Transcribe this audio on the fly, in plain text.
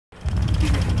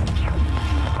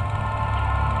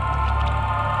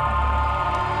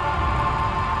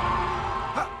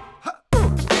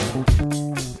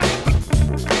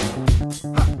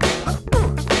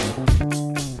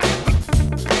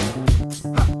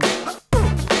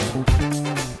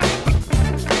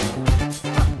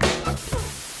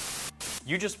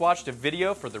just watched a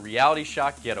video for the Reality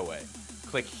Shock Getaway.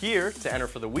 Click here to enter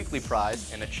for the weekly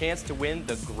prize and a chance to win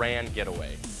the Grand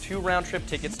Getaway. 2 round-trip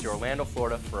tickets to Orlando,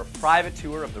 Florida for a private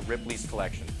tour of the Ripley's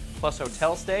collection, plus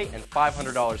hotel stay and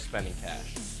 $500 spending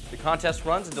cash. The contest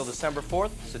runs until December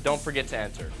 4th, so don't forget to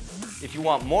enter. If you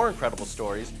want more incredible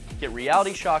stories, get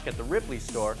Reality Shock at the Ripley's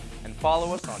store and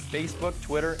follow us on Facebook,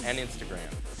 Twitter, and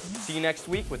Instagram. See you next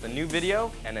week with a new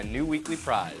video and a new weekly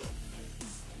prize.